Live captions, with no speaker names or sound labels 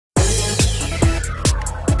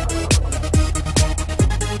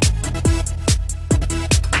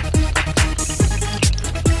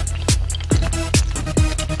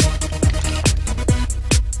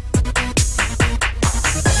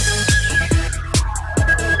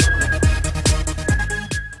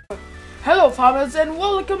Farmers, and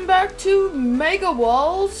welcome back to Mega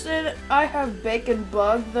Walls, and I have Bacon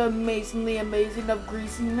Bug, the amazingly amazing of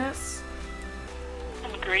greasiness.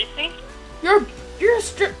 I'm greasy? You're a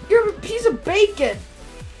piece of bacon.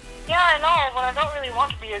 Yeah, I know, but I don't really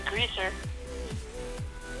want to be a greaser.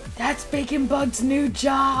 That's Bacon Bug's new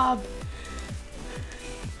job.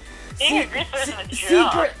 Being a greaser isn't a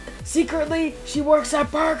job. Secretly, she works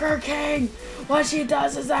at Burger King. What she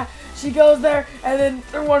does is that she goes there, and then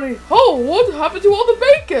they're wondering, oh, what happened to all the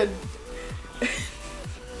bacon? I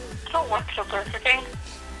don't work at Burger King.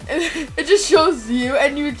 It just shows you,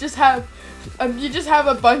 and you just have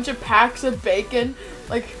a bunch of packs of bacon,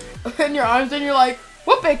 like, in your arms, and you're like,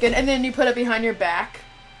 what bacon? And then you put it behind your back.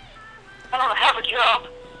 I don't have a job.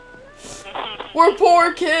 We're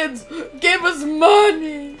poor kids. Give us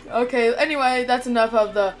money. Okay, anyway, that's enough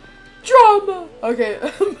of the drama. Okay.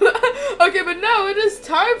 Okay, but now it is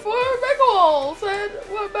time for Mega Walls. And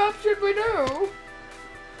what map should we do?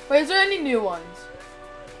 Wait, is there any new ones?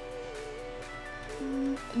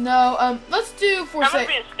 No, let's do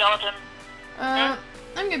Forsaken. I'm gonna be a skeleton. I'm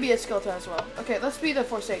gonna be a skeleton as well. Okay, let's be the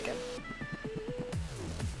Forsaken.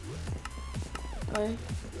 Okay.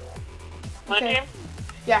 Blue team?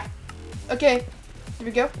 Yeah. Okay. Here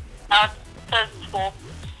we go. It says it's full.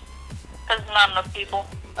 Because not enough people.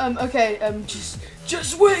 Okay,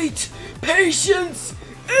 just wait! Patience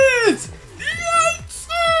is the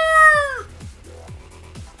answer!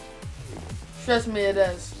 Trust me, it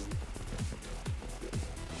is.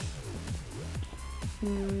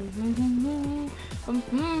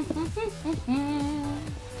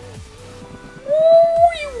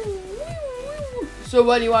 So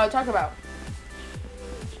what do you want to talk about?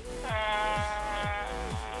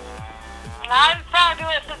 I'm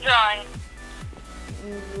fabulous at drawing.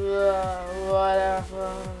 Whatever.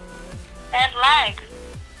 And lag.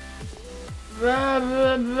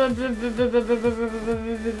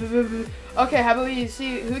 Okay, how about we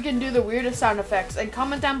see who can do the weirdest sound effects and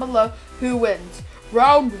comment down below who wins.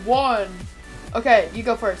 Round 1. Okay, you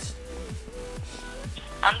go first.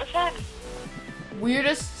 Sound effects?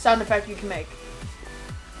 Weirdest sound effect you can make.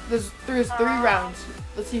 There's 3 rounds.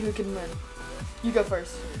 Let's see who can win. You go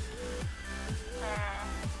first.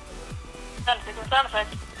 Sound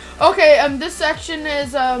effects. Okay, this section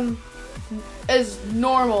is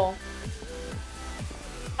normal.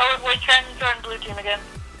 Oh, wait, try and join blue team again.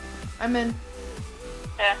 I'm in.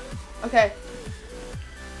 Yeah. Okay.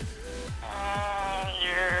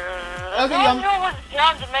 Yeah. Okay, I don't know what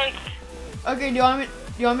sound to make. Okay, do you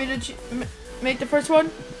want me to make the first one?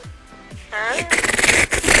 Sure.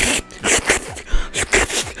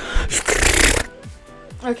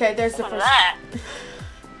 Okay, there's the What's first. that?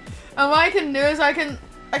 What I can do is I can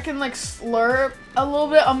like slurp a little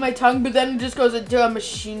bit on my tongue, but then it just goes into a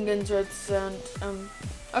machine gun sort of sound.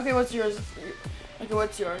 Okay, what's yours? Okay,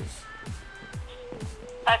 what's yours?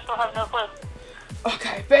 I still have no clue.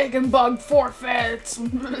 Okay, Bacon Bug forfeits.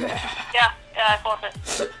 Yeah, I forfeit.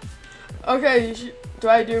 Okay, do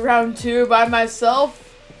I do round 2 by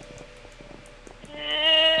myself?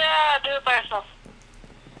 Yeah, do it by yourself.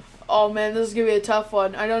 Oh man, this is gonna be a tough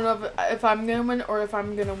one. I don't know if I'm gonna win or if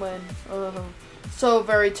I'm gonna win. So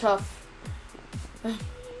very tough.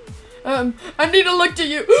 I need to look to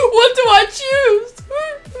you. What do I choose?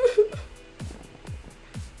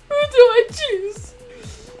 Who do I choose?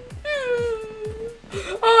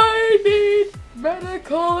 I need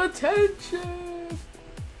medical attention.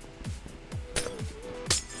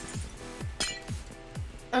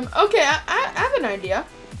 Okay, I have an idea.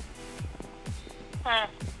 How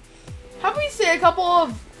about we say a couple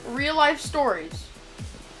of real life stories?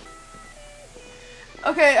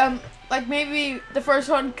 Okay, like maybe the first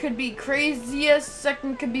one could be craziest,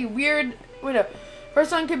 second could be weird. Wait, no.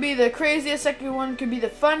 First one could be the craziest, second one could be the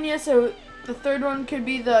funniest, so the third one could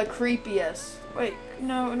be the creepiest. Wait,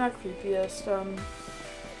 no, not creepiest.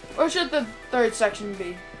 What should the third section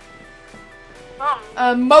be?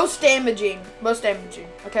 Most damaging. Most damaging.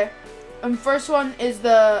 Okay. First one is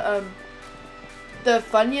the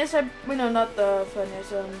funniest. Wait, no, not the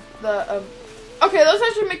funniest. Okay, let's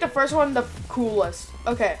actually make the first one the coolest.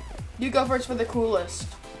 Okay, you go first for the coolest.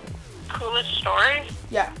 Coolest story?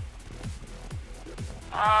 Yeah.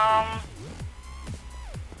 I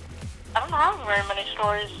don't have very many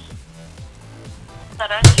stories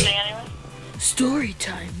that are interesting anyway. Story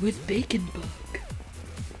time with Bacon Bug.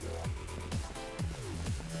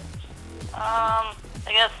 I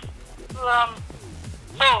guess,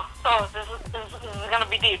 so this is gonna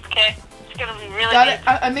be deep, okay? It's gonna be really Got deep. it.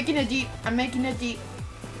 I'm making it deep. I'm making it deep.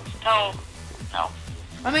 No.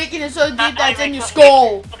 I'm making it so deep that it's in your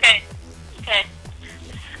skull. Okay. It's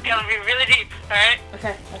gonna be really deep, alright?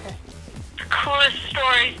 Okay. coolest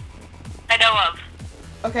story I know of.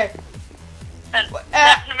 Okay. And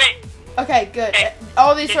that's me. Okay, good. Okay.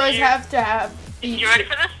 All these stories have to have. You ready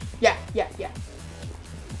for this? Yeah. This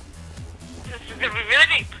is gonna be really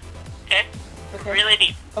deep. Okay? Okay. Really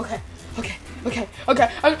deep. Okay.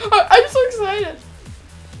 I'm so excited.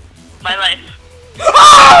 My life.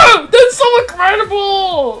 Ah! That's so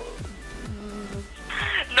incredible!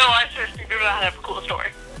 No, I seriously do not have a cool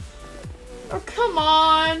story. Oh, come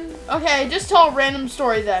on. Okay, just tell a random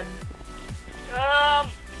story then. I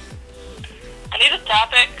need a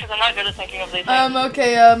topic because I'm not good at thinking of these things.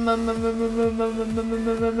 Okay,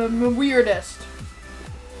 weirdest.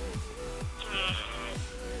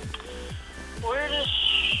 Weirdest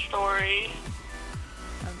story.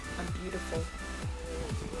 I'm beautiful.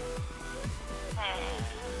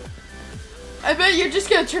 I bet you're just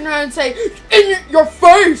gonna turn around and say, your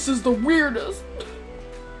face is the weirdest.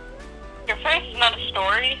 Your face is not a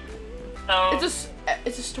story, so...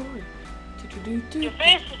 It's a story. Your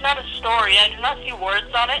face is not a story. I do not see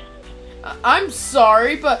words on it. I'm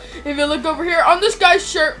sorry, but if you look over here, on this guy's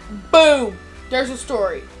shirt, boom! There's a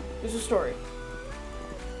story. There's a story.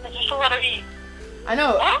 It's just a letter E. I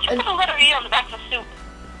know. Why don't you put a letter E on the back of the soup?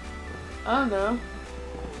 I don't know.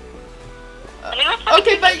 I mean,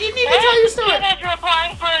 Okay, but you need to tell your story. Teenager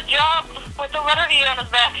applying for a job with the letter E on his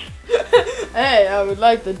back. Hey, I would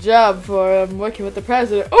like the job for working with the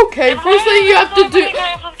president. Okay, first thing you have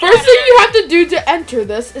to do to enter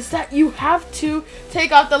this is that you have to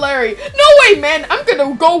take out the Larry. No way, man! I'm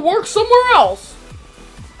gonna go work somewhere else.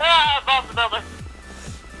 Bob the Builder.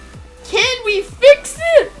 Can we fix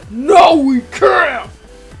it? No, we can't.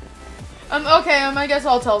 Okay. I guess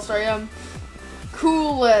I'll tell a story.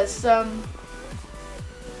 Coolest.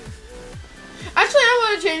 Actually, I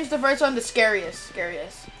want to change the first one to scariest.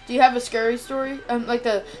 Scariest. Do you have a scary story? Like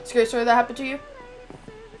the scary story that happened to you?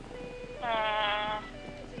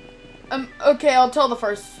 Okay, I'll tell the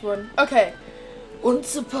first one. Okay.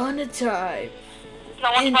 Once upon a time.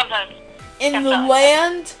 No, once upon a time. In the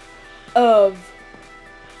land of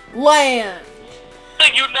land.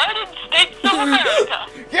 The United States of America.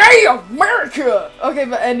 Yay, America! Okay,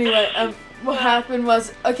 but anyway, what happened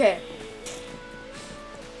was, okay,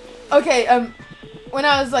 when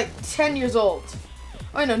I was like 10 years old,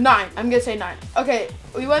 oh no, 9, I'm gonna say 9. Okay,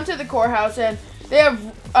 we went to the courthouse and they have,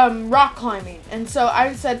 rock climbing, and so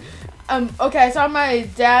I said, okay, I saw my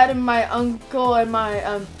dad and my uncle and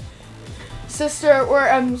my, sister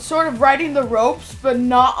were, sort of riding the ropes, but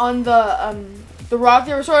not on the rock.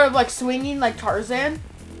 They were sort of like swinging like Tarzan.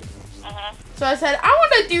 So I said, I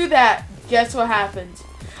want to do that. Guess what happens?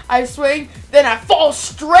 I swing, then I fall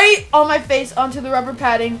straight on my face onto the rubber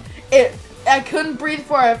padding. I couldn't breathe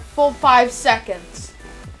for a full 5 seconds.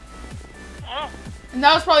 And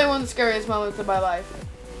that was probably one of the scariest moments of my life.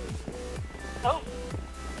 Oh.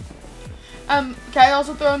 Can I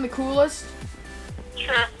also throw in the coolest?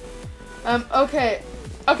 Sure. Okay,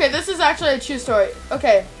 this is actually a true story.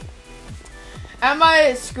 Okay. At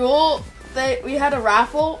my school, we had a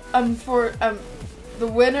raffle for the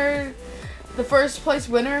winner, the first place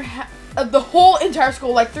winner of the whole entire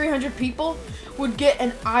school, like 300 people, would get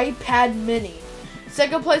an iPad mini.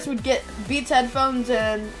 Second place would get Beats headphones,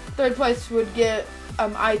 and third place would get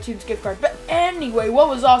iTunes gift card. But anyway, what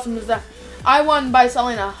was awesome is that I won by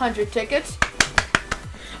selling 100 tickets.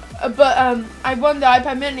 But I won the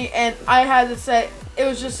iPad mini, and I had to say it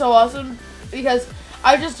was just so awesome because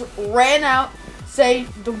I just ran out, say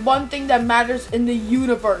the one thing that matters in the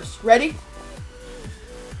universe. Ready?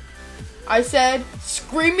 I said,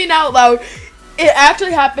 screaming out loud, it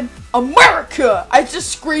actually happened, America! I just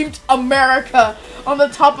screamed America on the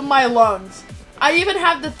top of my lungs. I even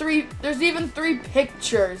have there's even 3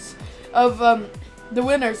 pictures of the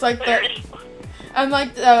winners, like the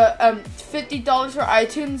 $50 for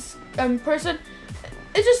iTunes person.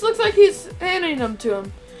 It just looks like he's handing them to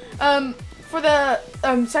him. For the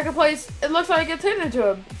second place, it looks like it's handed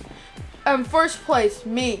to him. First place,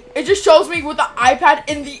 me. It just shows me with the iPad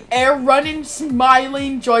in the air, running,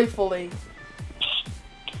 smiling joyfully.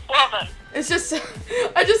 Well done. It's just,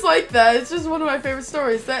 I just like that. It's just one of my favorite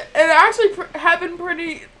stories. That and it actually happened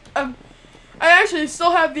pretty. I actually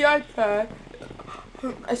still have the iPad.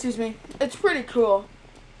 Excuse me. It's pretty cool.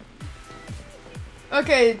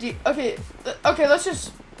 Okay, okay. Let's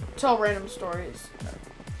just tell random stories.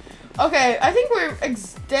 Okay, I think we're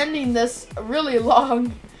extending this really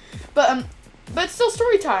long, but it's still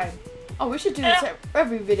story time. Oh, we should do this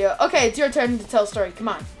every video. Okay, it's your turn to tell a story. Come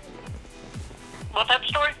on. What type of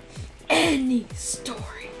story? Any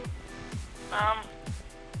story. Oh,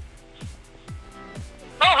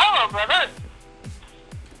 hello, brother.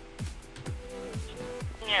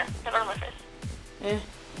 Yeah, get out of my face.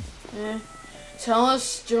 Tell a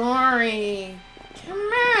story. Come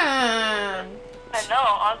on. I know,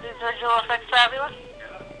 aren't these visual effects fabulous?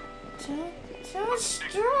 Tell a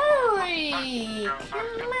story.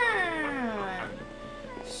 Come on.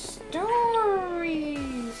 Story.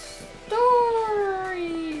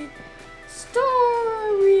 Story.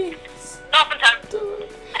 Story. Stop in time.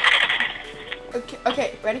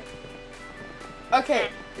 Okay, ready? Okay,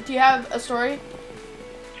 do you have a story?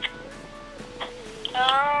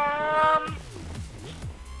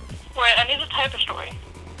 Wait, I need to type a story.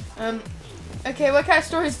 Okay, what kind of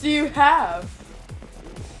stories do you have?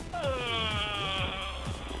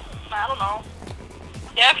 I don't know.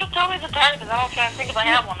 You have to tell me the type, because I don't try to think if I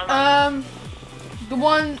have one of them. The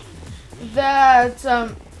one that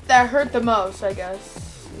hurt the most, I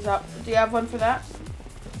guess. Do you have one for that?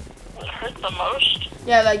 It hurt the most?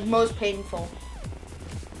 Yeah, like most painful.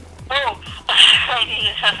 Oh.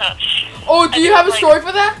 Oh, do you have a story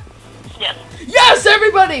for that? Yes. Yes,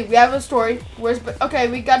 everybody! We have a story. Okay,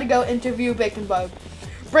 we gotta go interview Bacon Bug.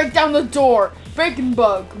 Break down the door. Bacon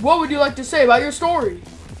Bug, what would you like to say about your story?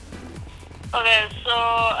 Okay, so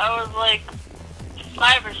I was like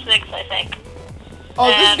 5 or 6, I think. Oh,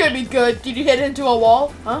 this is gonna be good. Did you hit into a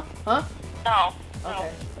wall? Huh? No.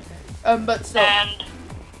 Okay. But still. And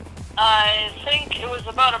I think it was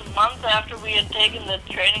about a month after we had taken the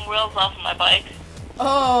training wheels off of my bike.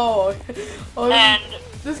 Oh. And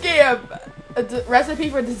this game a recipe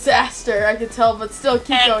for disaster, I could tell, but still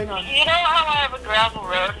keep going on. You know how I have a gravel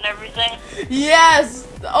road and everything? Yes!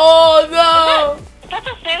 Oh no! Is that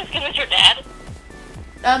the same skin as your dad?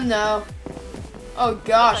 No. Oh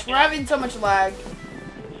gosh, we're having so much lag.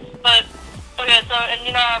 But, okay, so, and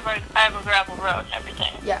you know I have a gravel road and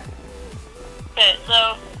everything. Yeah. Okay,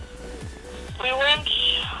 so we went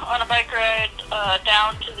on a bike ride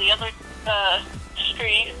down to the other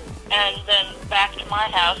street and then back to my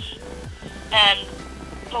house. And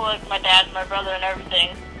so like my dad and my brother and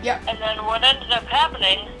everything. Yeah. And then what ended up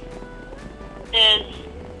happening is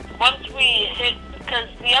once we hit, because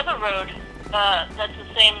the other road, that's the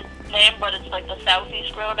same name, but it's like the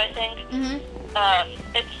southeast road, I think.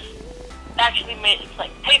 It's actually made, it's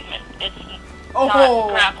like pavement. It's not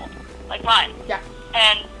gravel, like mine. Yeah.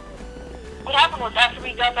 And what happened was after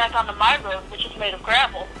we got back onto my road, which is made of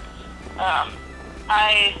gravel,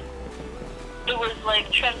 it was like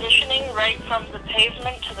transitioning right from the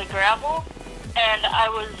pavement to the gravel, and I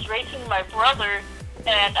was racing my brother,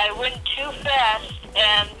 and I went too fast,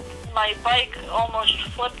 and my bike almost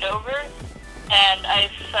flipped over, and I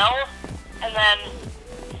fell, and then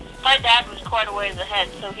my dad was quite a ways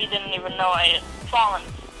ahead, so he didn't even know I had fallen,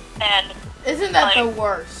 and... Isn't that the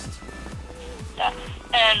worst? Yeah,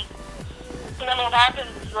 and then what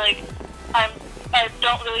happens is, like, I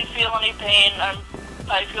don't really feel any pain,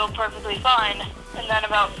 I feel perfectly fine, and then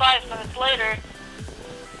about 5 minutes later,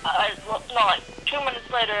 like 2 minutes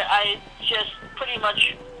later, I just pretty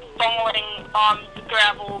much fumbling on the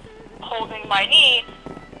gravel, holding my knee,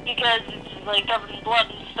 because it's like covered in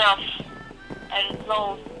blood and stuff, and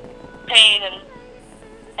no pain and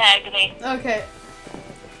agony. Okay.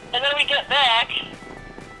 And then we get back,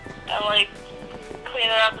 and like, clean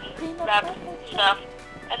it up and wrap it and stuff,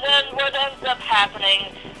 and then what ends up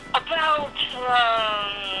happening, about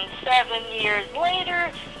 7 years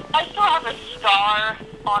later, I still have a scar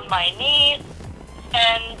on my knee,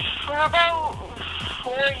 and for about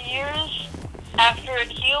 4 years after it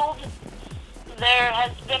healed, there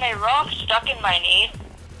has been a rock stuck in my knee,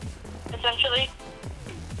 essentially.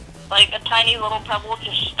 Like a tiny little pebble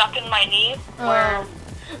just stuck in my knee. Where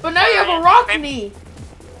but now you have a rock knee.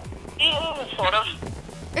 Sort of.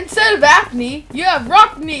 Instead of acne, you have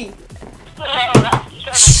rock knee.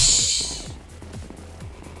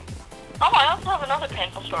 Oh, I also have another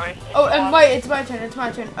painful story. Oh, and wait, it's my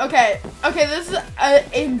turn. Okay, this is an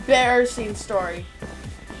embarrassing story.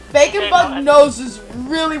 Bacon Bug knows this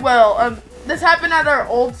really well. This happened at our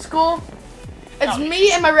old school. It's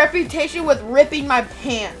me and my reputation with ripping my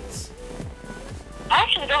pants. I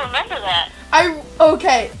actually don't remember that.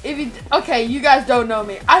 You guys don't know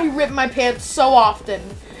me. I rip my pants so often.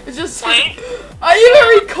 It's just, Wait. I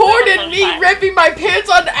even recorded me ripping my pants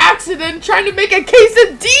on accident trying to make a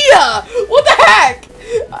quesadilla. What the heck?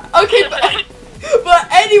 Okay,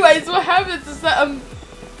 but anyways, what happens is that,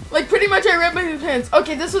 like pretty much I rip my pants.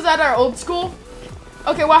 Okay, this was at our old school.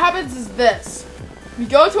 Okay, what happens is this. We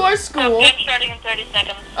go to our school. I'm starting in 30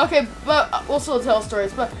 seconds. Okay, but we'll still tell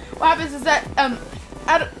stories. But what happens is that,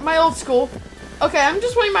 at my old school, okay, I'm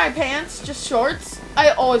just wearing my pants, just shorts. I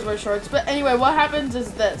always wear shorts, but anyway, what happens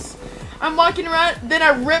is this. I'm walking around, then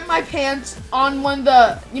I rip my pants on one of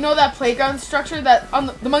the, you know that playground structure that, on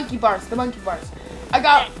the monkey bars,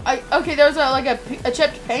 okay, there was a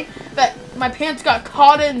chipped paint that my pants got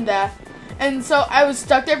caught in there. And so I was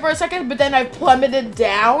stuck there for a second, but then I plummeted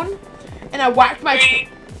down and I whacked my 3,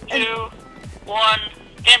 2, 1,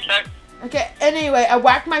 game start. Okay, anyway, I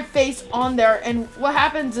whacked my face on there, and what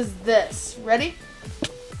happens is this. Ready?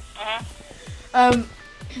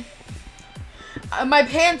 My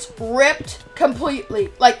pants ripped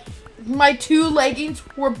completely. Like, my 2 leggings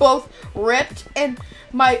were both ripped, and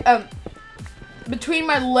my, between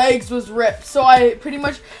my legs was ripped. So I pretty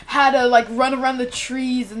much had to, like, run around the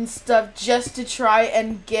trees and stuff just to try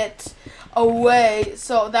and get away.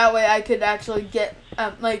 So that way I could actually get,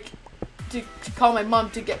 to call my mom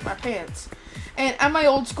to get my pants. And at my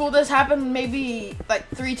old school, this happened maybe like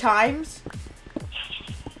 3 times.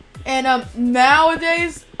 And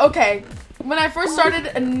nowadays, okay, when I first started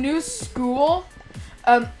a new school,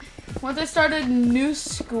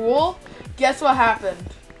 guess what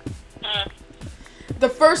happened? The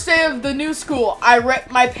first day of the new school, I ripped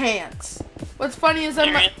my pants. What's funny is that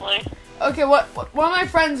one of my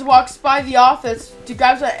friends walks by the office to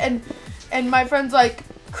grab some, and my friend's like,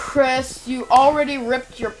 Chris, you already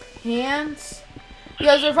ripped your pants?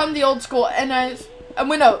 Because they're from the old school, and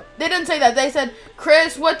no, they didn't say that. They said,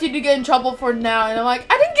 Chris, what did you get in trouble for now? And I'm like,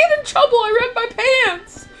 I didn't get in trouble, I ripped my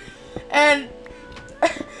pants. And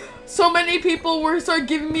so many people were sort of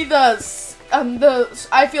giving me the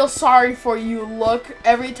I feel sorry for you look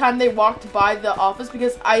every time they walked by the office,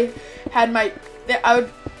 because I had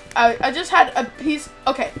I just had a piece,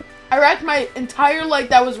 okay. I wrapped my entire leg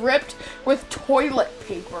that was ripped with toilet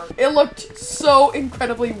paper. It looked so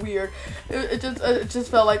incredibly weird. It just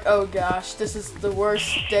felt like, oh gosh, this is the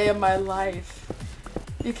worst day of my life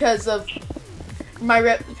because of my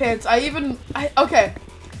ripped pants. I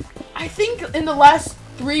think in the last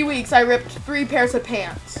 3 weeks I ripped 3 pairs of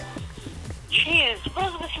pants. Jeez,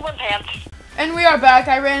 where's this one pants? And we are back.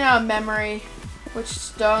 I ran out of memory, which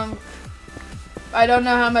stunk. I don't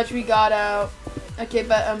know how much we got out. Okay,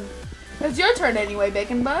 but it's your turn anyway,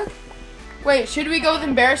 Bacon Bug. Wait, should we go with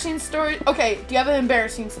embarrassing story? Okay, do you have an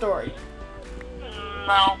embarrassing story?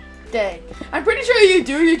 No. Dang. I'm pretty sure you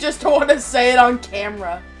do, you just don't want to say it on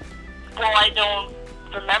camera. Well, I don't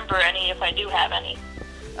remember any if I do have any.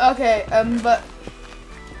 Okay,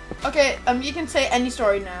 you can say any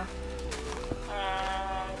story now.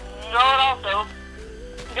 You know what, also,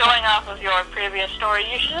 going off of your previous story,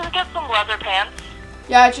 you should just get some leather pants.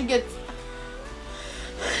 Yeah, I should get...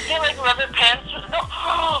 Get like leather pants.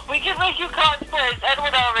 No, we can make you cosplay as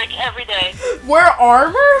Edward Elric every day. Wear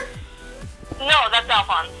armor? No, that's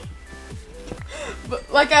Alphonse. But,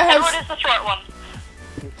 like I have... Edward is the short one.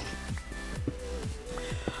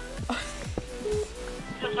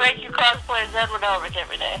 Just make you cosplay as Edward Elric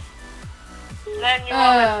every day. Then you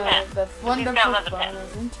won't miss pants. The wonderful leather fun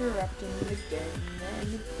pants. is interrupting again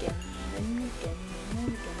and again and again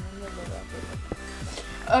and again.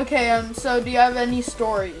 Okay, so do you have any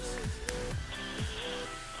stories?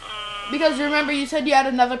 Because remember, you said you had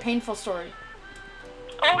another painful story.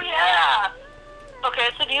 Oh yeah! Okay,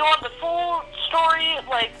 so do you want the full story,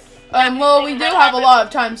 like... well, we do have a lot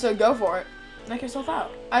of time, so go for it. Knock yourself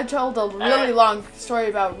out. I told a really long story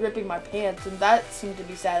about ripping my pants, and that seemed to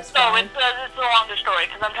be satisfying. No, it's a longer story,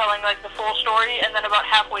 because I'm telling, like, the full story, and then about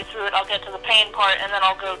halfway through it, I'll get to the pain part, and then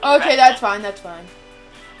I'll go to Okay, that's fine, that's fine.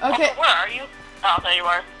 Okay. Oh, where are you? Oh, there you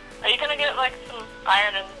are. Are you gonna get, like, some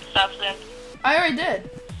iron and stuff soon? I already did.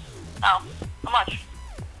 Oh, how much?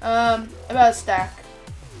 About a stack.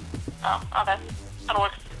 Oh, okay. That'll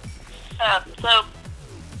work. So...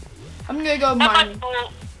 I'm gonna go at my mining.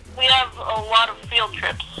 school, we have a lot of field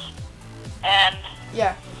trips. And...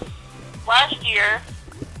 Yeah. Last year,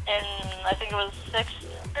 in, I think it was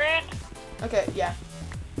 6th grade? Okay, yeah.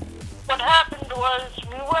 What happened was,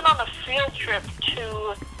 we went on a field trip to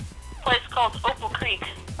a place called Opal Creek.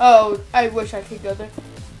 Oh, I wish I could go there.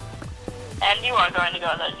 And you are going to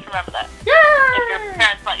go there, just remember that. Yeah! If your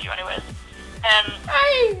parents let you anyways. And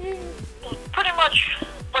pretty much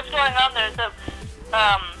what's going on there is that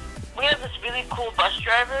we have this really cool bus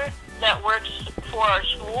driver that works for our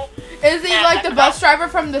school. Is he like the bus driver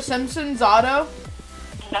from The Simpsons Auto?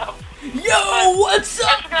 No. Yo, what's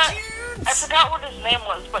up, dudes? I forgot what his name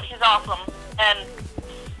was, but he's awesome. And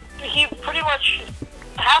he pretty much,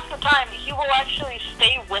 half the time, he will actually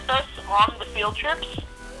stay with us on the field trips.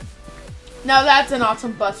 Now that's an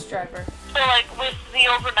awesome bus driver. So, like, with the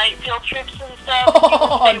overnight field trips and stuff, he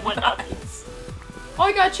will stay with us. Oh,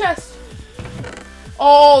 I got a chest.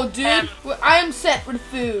 Oh, dude, I am set with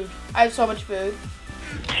food. I have so much food.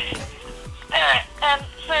 And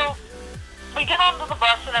so, we get onto the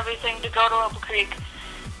bus and everything to go to Opal Creek,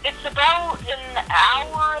 It's about an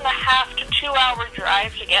hour and a half to 2 hour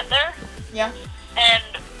drive to get there. Yeah. And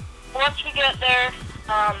once we get there,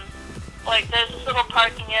 like there's this little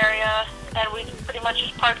parking area, and we pretty much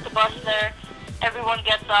just park the bus there. Everyone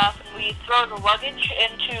gets off, and we throw the luggage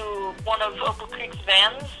into one of Opal Creek's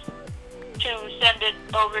vans to send it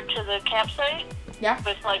over to the campsite. Yeah.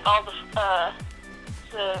 With like all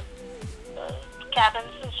the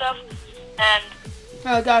cabins and stuff. And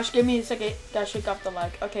oh gosh, give me a second. Gotta shake off the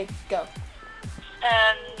leg. Okay, go.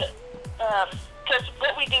 And because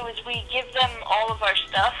what we do is we give them all of our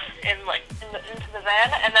stuff into the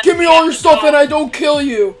van, and then give me all your stuff and I don't kill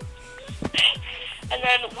you. And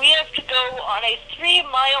then we have to go on a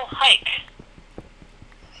 3-mile hike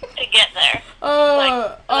to get there.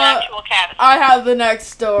 The actual cabin. I have the next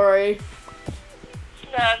story.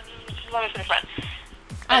 Let me finish mine.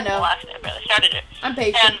 I know. I barely started it. I'm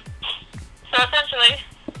patient. And so essentially,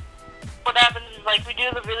 what happens is like we do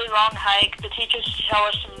the really long hike. The teachers tell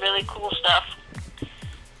us some really cool stuff,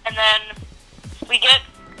 and then we get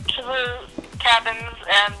to the cabins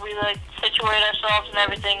and we like situate ourselves and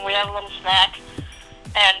everything. We have a little snack,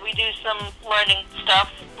 and we do some learning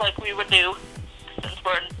stuff like we would do since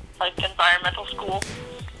we're in like environmental school.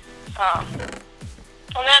 And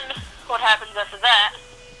then what happens after that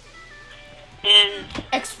is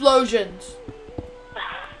explosions.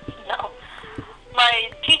 no.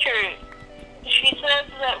 My teacher, she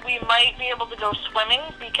says that we might be able to go swimming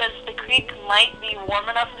because the creek might be warm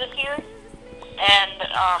enough this year. And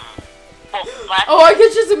oh, I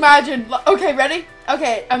can just imagine. Okay, ready?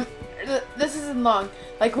 Okay, this isn't long.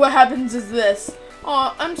 Like, what happens is this.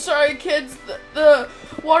 Oh, I'm sorry, kids. The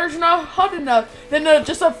water's not hot enough. Then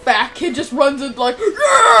just a fat kid just runs in like,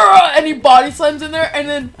 yeah! And he body slams in there. And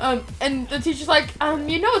then, and the teacher's like,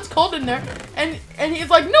 you know it's cold in there. And he's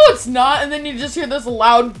like, no, it's not. And then you just hear this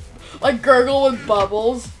loud, like, gurgle with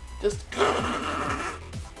bubbles. Just.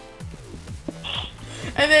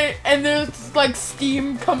 And there's like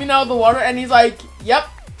steam coming out of the water. And he's like, yep,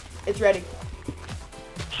 it's ready.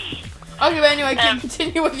 Okay, but anyway,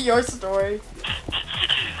 continue with your story.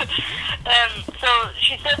 So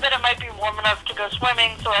she said that it might be warm enough to go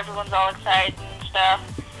swimming, so everyone's all excited and stuff.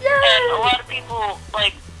 Yay! And a lot of people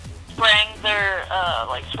like sprang their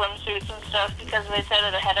like swimsuits and stuff because they said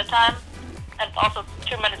it ahead of time, and also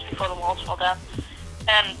 2 minutes before the walls fall down.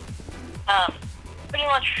 And pretty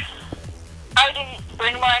much, I didn't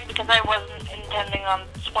bring mine because I wasn't intending on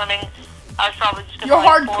swimming. I was probably just gonna roll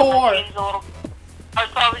up my jeans a little. I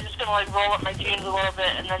was probably just gonna like roll up my jeans a little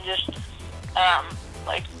bit and then just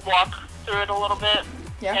like walk through it a little bit,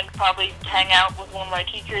 and probably hang out with one of my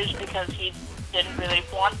teachers because he didn't really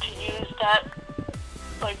want to use that.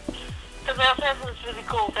 Like, because they also have this really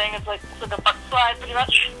cool thing. It's like a butt slide, pretty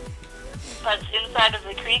much. That's inside of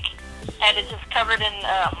the creek, and it's just covered in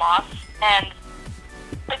moss, and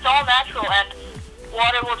it's all natural, and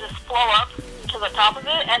water will just flow up to the top of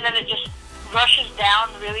it, and then it just rushes down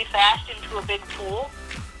really fast into a big pool,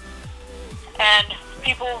 and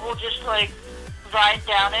people will just like ride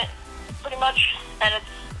down it pretty much, and it's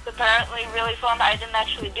apparently really fun. I didn't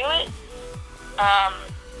actually do it,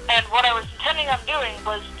 and what I was intending on doing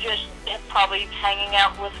was just probably hanging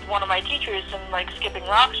out with one of my teachers and like skipping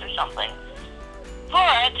rocks or something.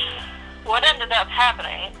 But what ended up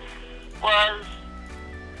happening was,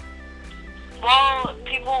 while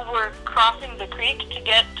people were crossing the creek to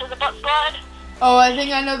get to the butt slide. Oh, I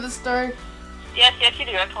think I know the story. Yes, you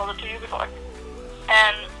do. I've told it to you before.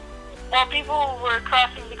 And while people were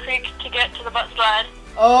crossing the creek to get to the butt slide,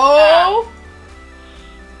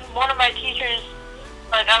 one of my teachers,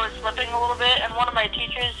 like I was slipping a little bit, and one of my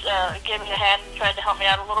teachers gave me a hand and tried to help me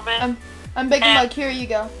out a little bit. I'm big like, here you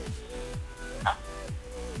go.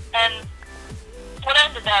 And what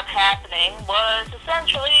ended up happening was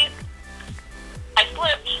essentially I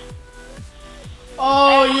slipped.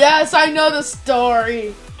 Oh, yes, I know the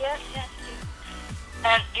story. Yes.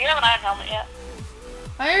 And do you have an iron helmet yet?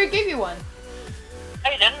 I already gave you one.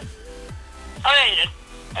 No, you didn't. Oh, yeah, you did.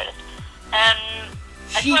 I did. And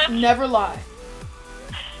Sheep never lie.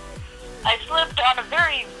 I slipped on a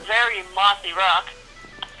very, very mossy rock.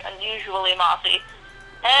 Unusually mossy.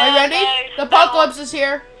 Are you ready? The apocalypse is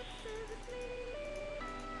here.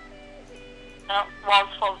 No, walls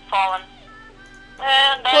fallen.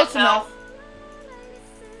 And close enough.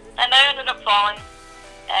 And I ended up falling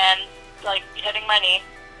and like hitting my knee.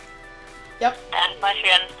 Yep. And my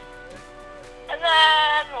shin. And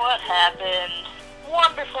then what happened?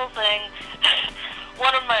 Wonderful thing.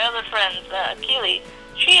 One of my other friends, Keely,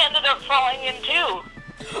 she ended up falling in too.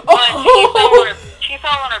 But she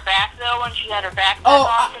fell on her back though when she had her backpack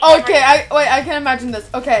on. Okay. I can imagine this.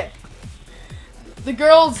 Okay. the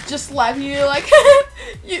girl's just laughing. You're like,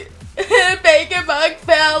 you bacon bug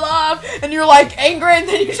fell off, and you're like angry, and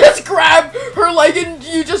then you just grab her leg and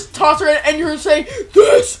you just toss her in, and you're saying,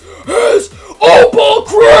 "This is Opal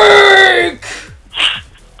Creek."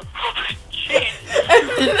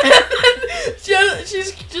 And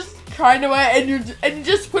she's just crying away, and you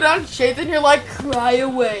just put on shades, and you're like, "Cry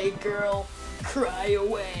away, girl, cry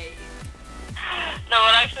away." No,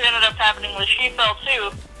 what actually ended up happening was she fell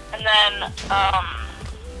too, and then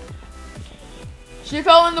she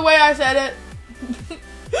fell in the way I said it.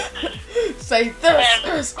 Say this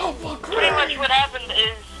is Opal Creek. Pretty much what happened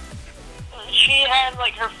is she had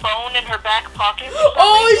like her phone in her back pocket.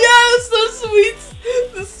 Oh yes,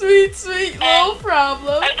 the sweet little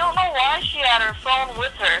problem. I don't know why she had her phone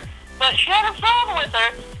with her, but she had her phone with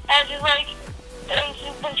her, and she's like, and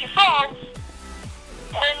then she falls,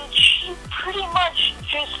 and she pretty much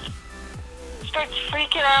just starts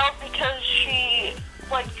freaking out because she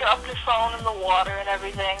like dropped her phone in the water and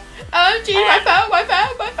everything. Oh gee, my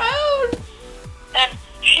phone. And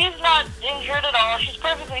she's not injured at all. She's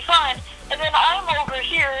perfectly fine. And then I'm over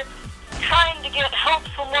here trying to get help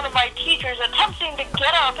from one of my teachers, attempting to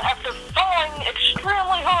get up after falling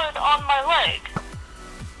extremely hard on my leg.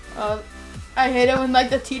 I hate it when like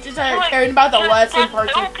the teachers are caring about the lesson part.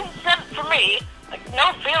 No consent for me, like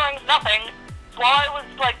no feelings, nothing. While I was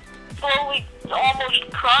like slowly,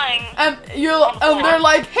 almost crying. They're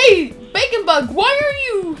like, "Hey, Bacon Bug, why are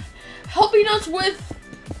you helping us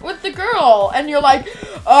with the girl?" And you're like,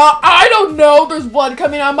 "I don't know. There's blood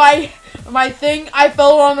coming on my thing. I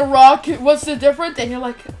fell on a rock. What's the difference?" And you're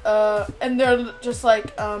like, and they're just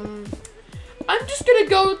like, "I'm just gonna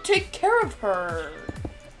go take care of her,"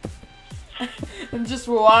 and just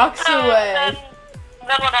walks away.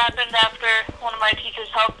 Then what happened after one of my teachers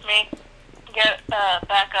helped me get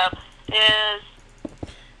back up is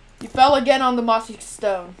you fell again on the mossy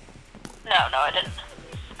stone. No, I didn't.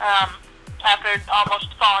 After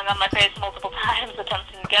almost falling on my face multiple times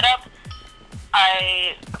attempting to get up,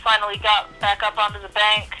 I finally got back up onto the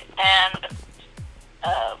bank, and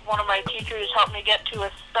one of my teachers helped me get to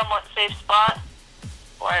a somewhat safe spot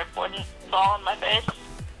where I wouldn't fall on my face.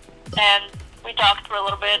 And we talked for a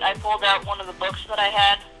little bit. I pulled out one of the books that I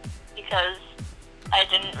had because I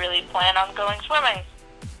didn't really plan on going swimming.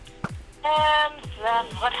 And then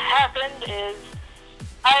what happened is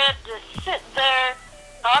I had to sit there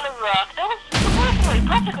on a rock that was supposedly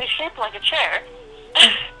perfectly shaped like a chair.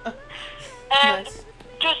 And nice.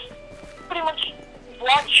 Just pretty much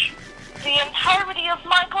watch the entirety of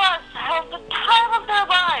my class have the time of their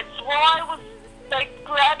lives while I was like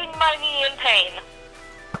grabbing my knee in pain.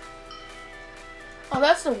 Oh,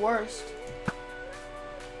 that's the worst.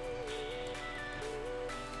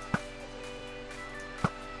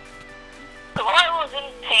 So while I was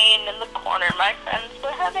in pain in the corner, my friends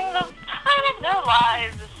were having the time of their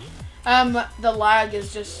lives. The lag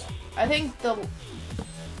is just, I think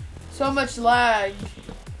so much lag.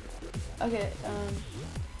 Okay,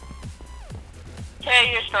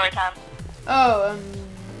 Okay, your story time. Oh,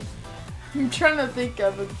 I'm trying to think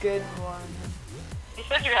of a good one. You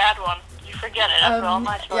said you had one. You forget it after all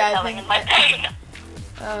my storytelling and my pain.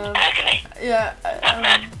 Agony. Yeah,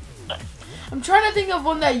 I'm trying to think of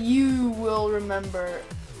one that you will remember.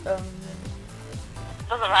 Doesn't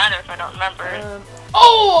matter if I don't remember it.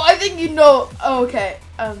 Oh, I think you know. Oh, okay.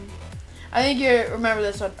 I think you remember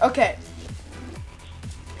this one. Okay.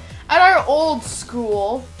 At our old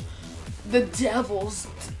school, the Devil's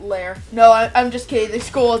Lair. No, I'm just kidding. The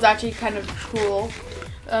school is actually kind of cool.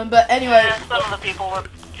 But anyway. Yeah, some of the people were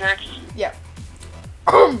jerks. Yeah.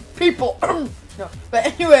 People. No. But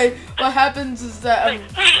anyway, what happens is that.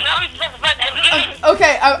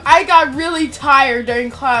 Okay, I got really tired during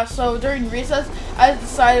class, so during recess, I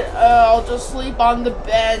decided I'll just sleep on the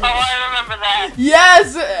bench. Oh, I remember that.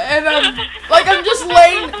 Yes, and I'm just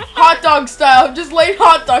laying hot dog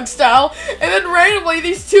style, and then randomly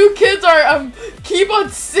these two kids are keep on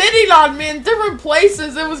sitting on me in different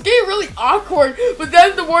places. It was getting really awkward, but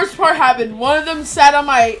then the worst part happened. One of them sat on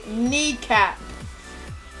my kneecap.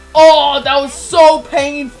 Oh, that was so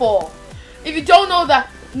painful. If you don't know that,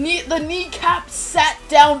 the kneecap sat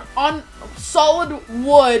down on solid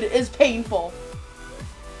wood is painful.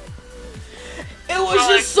 It was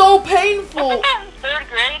just so painful. Was that in 3rd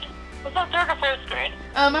grade? Was that 3rd or 1st grade?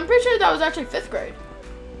 I'm pretty sure that was actually 5th grade.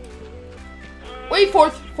 Wait,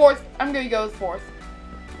 4th. I'm gonna go with 4th.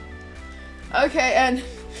 Okay, and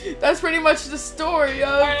that's pretty much the story of.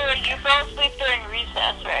 Oh, you fell asleep during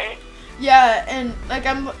recess, right? Yeah, and like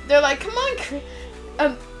they're like, "Come on, Chris."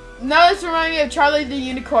 Now this reminds me of Charlie the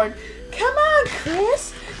Unicorn. "Come on,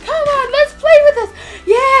 Chris. Come on, let's play with us."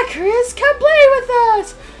 "Yeah, Chris, come play with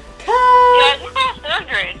us. Come. Yeah, I think that was 3rd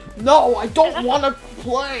grade. No, I don't want to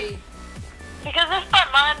play. Because if my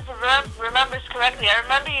mind remembers correctly, I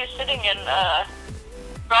remember you sitting in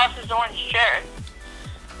Ross's orange chair.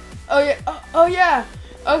 Oh yeah. Oh yeah.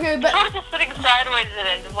 Okay, but I was just sitting sideways in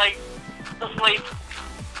it, just like asleep.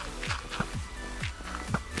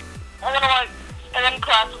 And then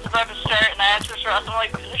class was about to start, and I asked for Ross, I'm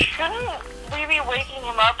like, shouldn't we be waking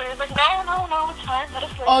him up? And he was like, no, it's fine, let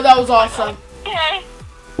us sleep. Oh, that was awesome. Yay.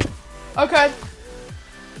 Okay.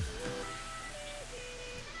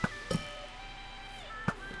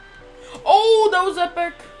 Oh, that was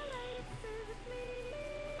epic.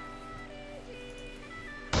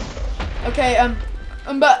 Okay,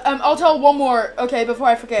 but I'll tell one more, okay, before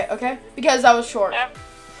I forget, okay? Because that was short. Yeah.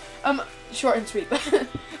 Short and sweet.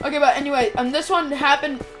 Okay, but anyway, this one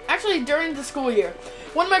happened actually during the school year.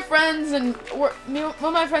 One of my friends and we're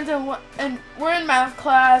in math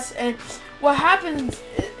class, and what happens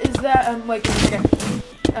is that anyway,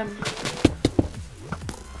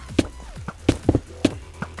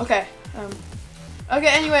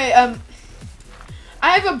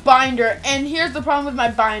 I have a binder, and here's the problem with my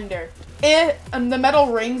binder. The metal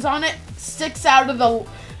rings on it sticks out of the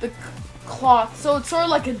cloth, so it's sort of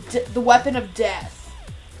like the weapon of death.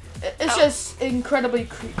 It's just incredibly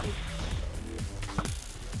creepy.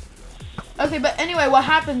 Okay, but anyway, what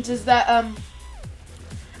happens is that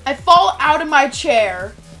I fall out of my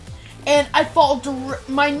chair, and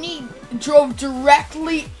my knee drove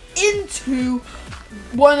directly into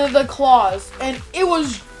one of the claws, and it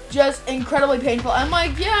was just incredibly painful. I'm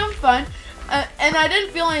like, yeah, I'm fine, and I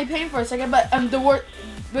didn't feel any pain for a second, but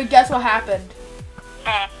but guess what happened?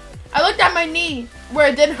 I looked at my knee where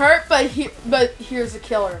it didn't hurt, but here's the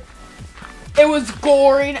killer. It was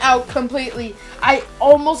goring out completely. I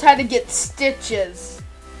almost had to get stitches.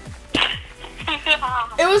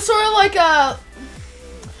 It was sort of like a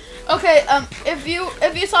if you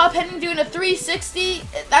saw a penny doing a 360,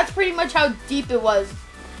 that's pretty much how deep it was.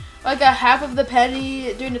 Like a half of the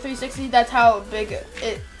penny doing a 360, that's how big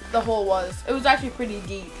the hole was. It was actually pretty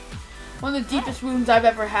deep. One of the deepest wounds I've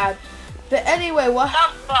ever had. But anyway,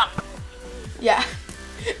 Sounds fun. Yeah,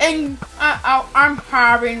 and I'm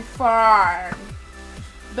having fun.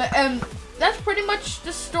 But that's pretty much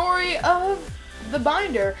the story of the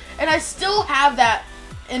binder, and I still have that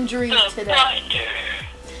injury today.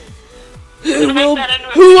 Who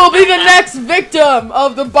will be the next victim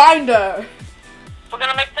of the binder? We're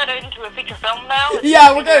gonna make that into a feature film now.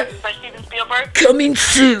 Yeah, we're gonna. By Steven Spielberg. Coming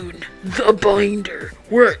soon, The Binder,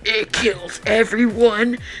 where it kills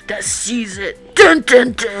everyone that sees it. Dun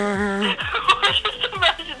dun dun. Just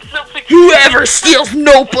imagine something. Whoever steals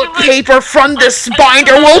notebook paper from this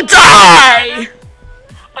binder will die!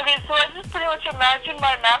 Okay, so I just pretty much imagine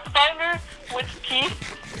my math binder with teeth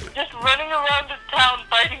just running around in town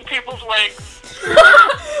biting people's legs.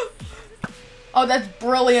 Oh, that's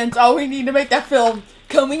brilliant. Oh, we need to make that film.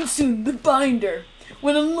 Coming soon, The Binder.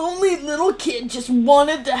 When a lonely little kid just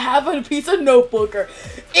wanted to have a piece of notebooker.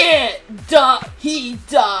 He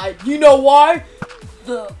died. You know why?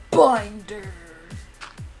 The Binder.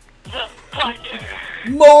 The Binder.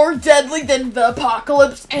 More deadly than the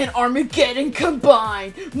apocalypse and Armageddon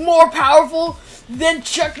combined. More powerful than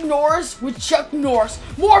Chuck Norris with Chuck Norris.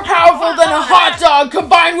 More powerful than a hot dog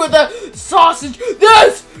combined with a sausage.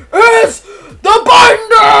 This is The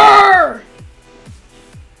Binder!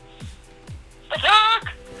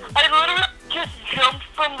 Attack! I literally just jumped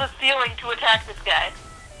from the ceiling to attack this guy.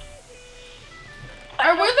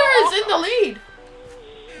 Our Wither is in the lead.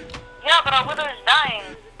 Yeah, but our Wither is dying.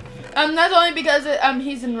 That's only because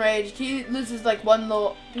he's enraged. He loses like one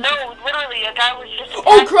little. No, literally, a guy was just.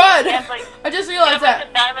 Oh crud! Has, like, I just realized that.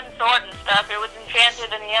 A diamond sword and stuff. It was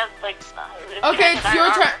enchanted, and he has like. Okay, it's your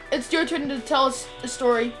turn. It's your turn to tell us a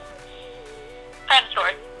story. Kind of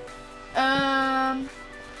story.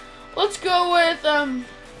 Let's go with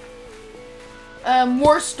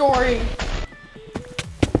more story.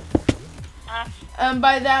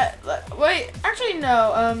 By that, wait, actually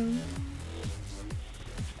no.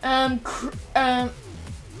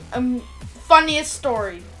 Funniest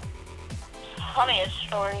story. Funniest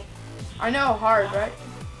story. I know, hard, right?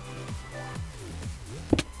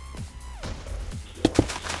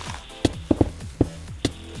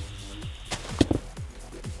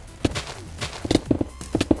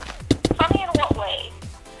 Funny in what way?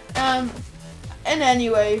 In any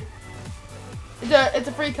way. It's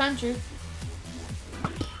a free country.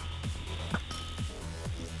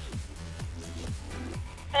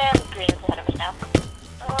 And green is ahead of us now.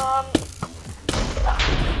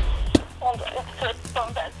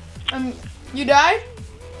 I'm bad. You died?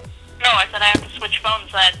 No, I said I have to switch phone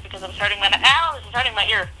sides because I'm starting my. Ow! This is hurting my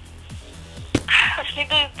ear. I just need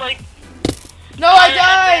to like. No, I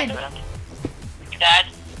died. You died.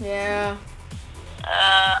 Yeah.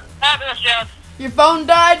 Fabulous joke. Your phone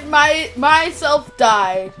died. Myself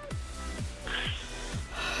died.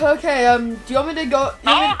 Okay. Do you want me to go?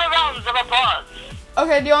 All the rounds of applause.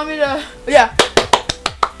 Okay. Do you want me to? Yeah.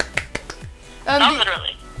 Not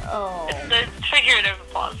literally. Oh. It's figurative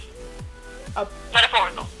applause.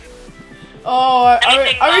 Metaphorical. Oh, are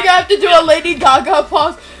we gonna have to do a Lady Gaga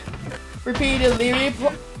pause? Repeatedly,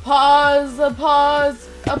 pause, applause.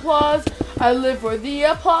 I live for the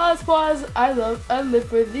applause, pause. I live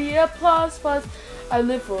for the applause, pause. I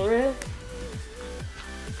live for it.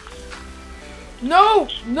 No,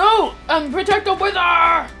 protect the wither.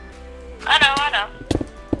 I know.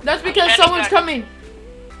 That's because someone's coming.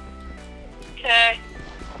 Okay.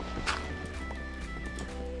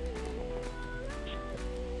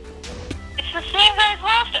 It's the same guys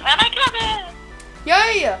last time, and I got it!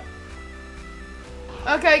 Yeah.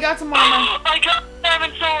 Okay, got some armor. I got a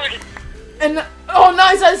diamond sword! And, oh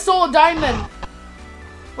nice, I stole a diamond.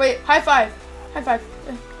 Wait, high five. You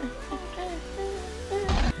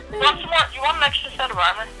want some more? You want an extra set of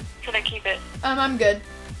armor? Should I keep it? I'm good.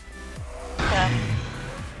 Okay.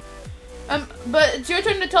 But it's your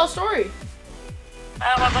turn to tell a story.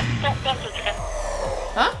 Well, that's okay.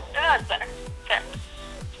 Huh? Yeah, that's better. Okay.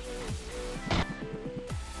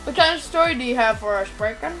 What kind of story do you have for us,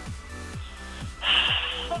 Breakin?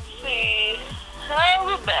 Let's see.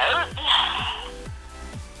 How about...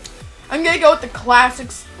 I'm gonna go with the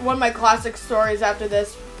classics, one of my classic stories after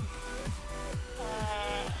this.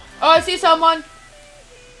 Oh, I see someone.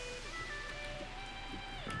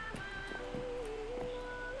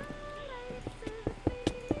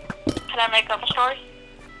 Can I make up a story?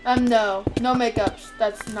 No makeups.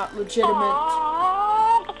 That's not legitimate.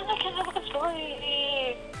 Oh, but then I can't have a good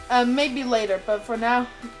story. Maybe later, but for now,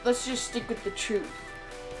 let's just stick with the truth.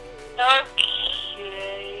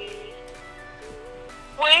 Okay.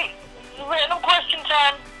 Wait, random question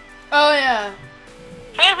time. Oh yeah.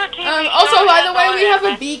 Favorite TV show? Also, by the way, we have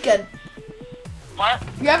a beacon. What?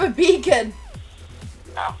 We have a beacon.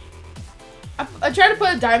 No. I tried to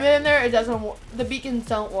put a diamond in there. It doesn't. The beacons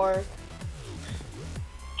don't work.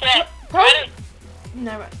 Okay. Ready?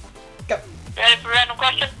 Never mind. Go. Ready for random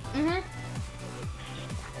question?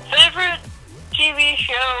 Favorite TV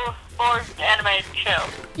show or animated show?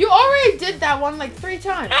 You already did that one like 3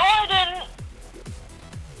 times. No, I didn't.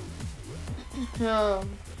 Oh.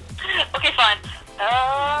 Okay, fine.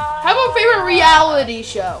 How about favorite reality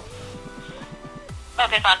show?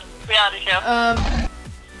 Okay, fine. Reality show.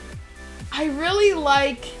 I really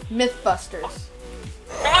like Mythbusters.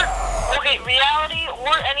 Okay, reality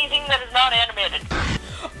or anything that is not animated.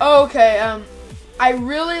 Okay, I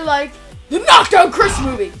really like the Knockdown Chris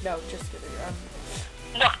movie. No, just kidding.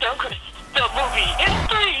 Knockdown Chris, the movie in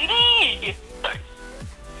 3D. Sorry.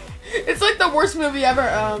 It's like the worst movie ever.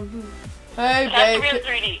 Hey, It has to be babe. in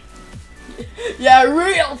 3D. Yeah,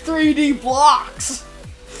 real 3D blocks.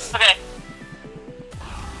 Okay.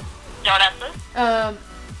 Don't answer.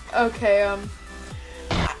 Okay,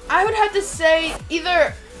 I would have to say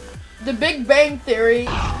either The Big Bang Theory,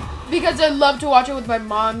 because I love to watch it with my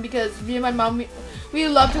mom, because me and my mom, we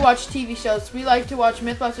love to watch TV shows. We like to watch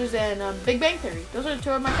Mythbusters and Big Bang Theory. Those are 2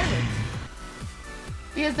 of my favorites.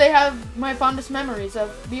 Because they have my fondest memories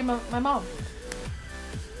of me and my mom.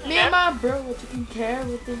 Me and my bro were taking care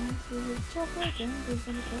of things.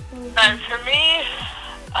 And for me,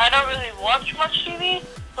 I don't really watch much TV,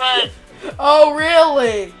 but... Oh,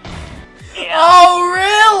 really? Yeah. Oh,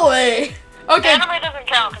 really? Okay. Anime doesn't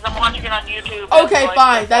count because I'm watching it on YouTube. Okay, like,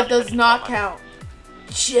 fine. That does not count.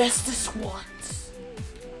 Just this once.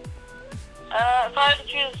 If I had to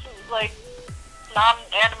choose, like,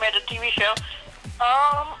 non-animated TV show,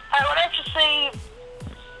 I would have to say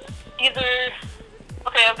either...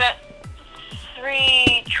 Okay, I've got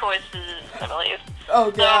 3 choices, I believe. Oh,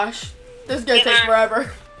 gosh. This is gonna take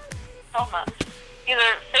forever. Oh, no.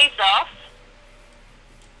 Either Face Off,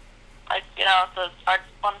 like, you know, the art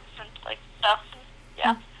one, like, stuff,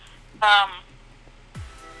 yeah.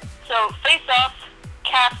 So, Face Off,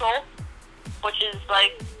 Castle, which is,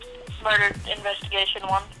 like, murder investigation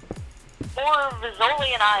one, or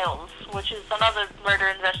Rizzoli and Isles, which is another murder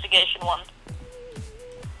investigation one.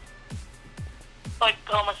 Like,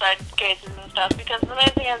 homicide cases and stuff, because the main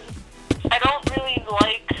thing is, I don't really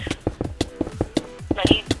like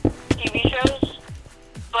many TV shows,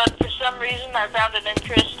 but for some reason I found an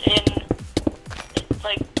interest in,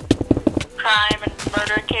 like, crime and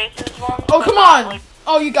murder cases ones. Oh, come on! Like,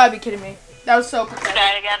 oh, you gotta be kidding me. That was so pathetic.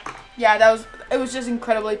 Died again? Yeah, it was just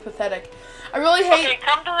incredibly pathetic. I really hate. Okay,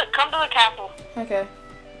 come to the castle. Okay.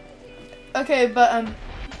 Okay, but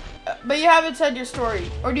you haven't said your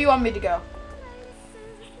story, or do you want me to go?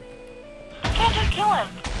 I can't just kill him.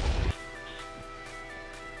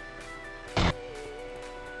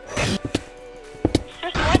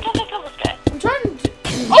 Seriously, why can't I kill this guy? I'm trying to.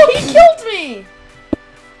 Oh, he killed me!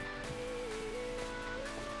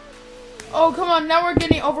 Oh, come on! Now we're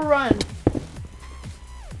getting overrun.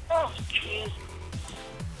 Oh, jeez.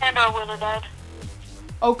 And our wither died.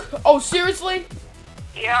 Oh, seriously?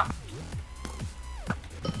 Yeah.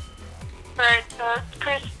 Alright,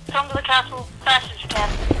 Chris, come to the castle fast as you can.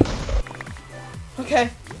 Okay.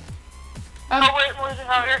 Oh, we're losing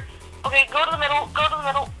hunger. Okay, go to the middle. Go to the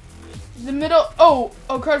middle. The middle. Oh,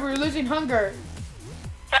 crud! We're losing hunger.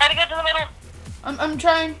 Try to get to the middle. I'm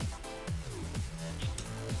trying.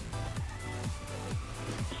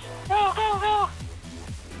 Go, go, go.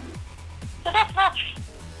 The death match.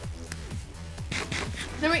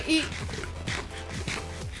 Then we eat.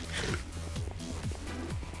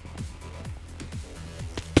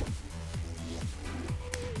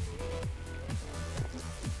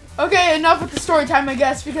 Okay, enough with the story time, I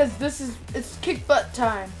guess, because it's kick butt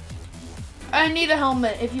time. I need a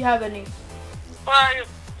helmet if you have any. Where are you?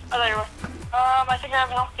 Oh, there you are. I think I have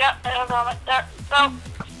a helmet. Yeah, I have a helmet. There. Go.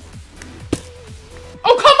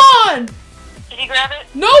 Oh, come on! Did he grab it?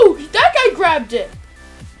 No, that guy grabbed it.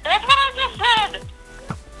 That's what I just said.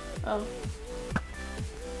 Oh.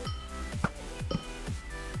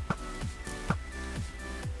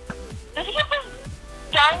 Does he have this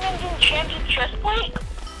diamond enchanted chest plate?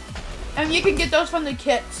 And you can get those from the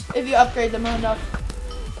kits if you upgrade them enough.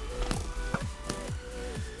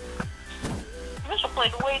 I must have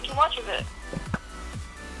played way too much of it.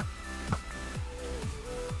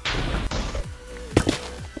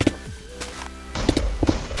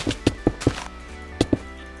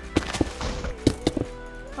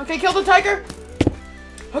 Okay, kill the tiger.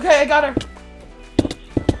 Okay, I got her.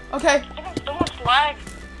 Okay. I think so much lag.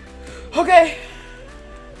 Okay.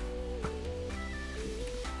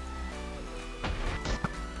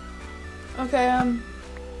 Okay,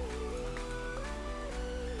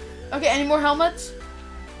 Okay, any more helmets?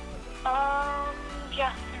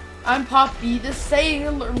 Yeah. I'm Poppy the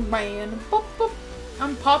Sailor Man. Boop, boop.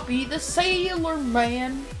 I'm Poppy the Sailor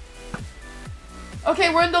Man.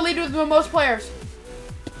 Okay, we're in the lead with the most players.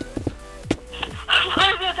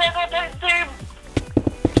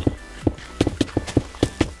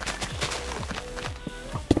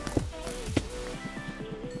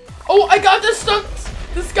 Oh, I got this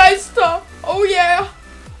stuff. This guy's stuff. Oh yeah.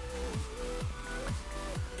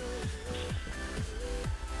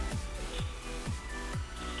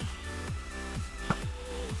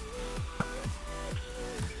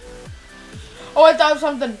 Oh, I thought of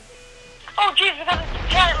something. Oh jeez, we got a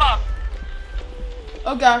giant mob.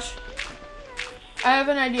 Oh gosh. I have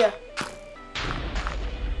an idea.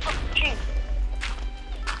 Oh jeez.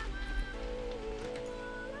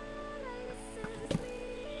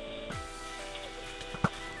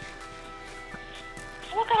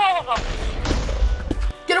 Look at all of them.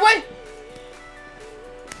 Get away!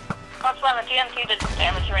 That's why the TNT did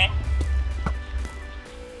damage to me.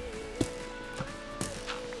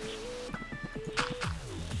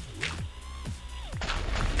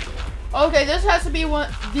 Okay, this has to be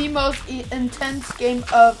the most intense game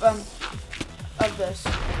of this.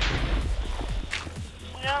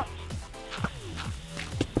 Yeah.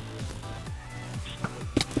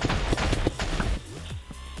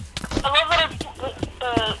 I love that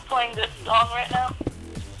I'm playing this song right now.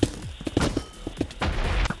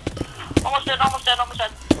 Almost dead, almost dead, almost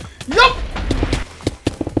dead. Nope!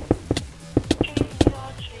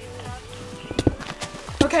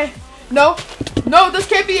 Okay, no. No, this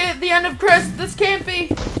can't be the end of Chris. This can't be.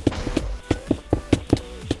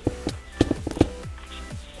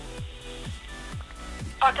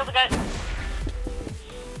 Oh, I killed the guy.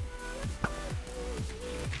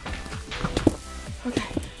 Okay.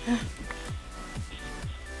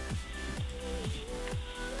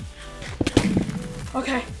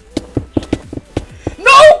 Okay.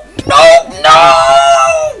 No! No! No!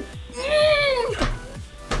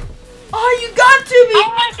 Oh, you got to me!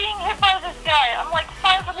 How am I being hit by this guy? I'm like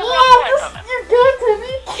 500 Oh, miles away you got to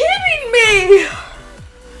be kidding me!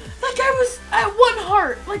 That guy was at one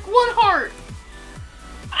heart. Like one heart.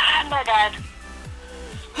 from him. My bad.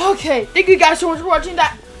 Okay, thank you guys so much for watching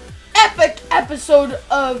that epic episode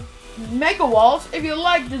of Mega Walls. If you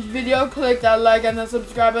like this video, click that like and the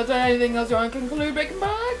subscribe button. Anything else you want to conclude, Bacon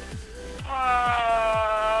Bag?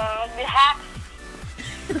 The hacks.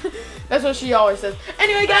 That's what she always says.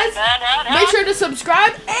 Anyway, guys, make sure to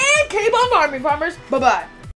subscribe and keep on farming, farmers. Bye-bye.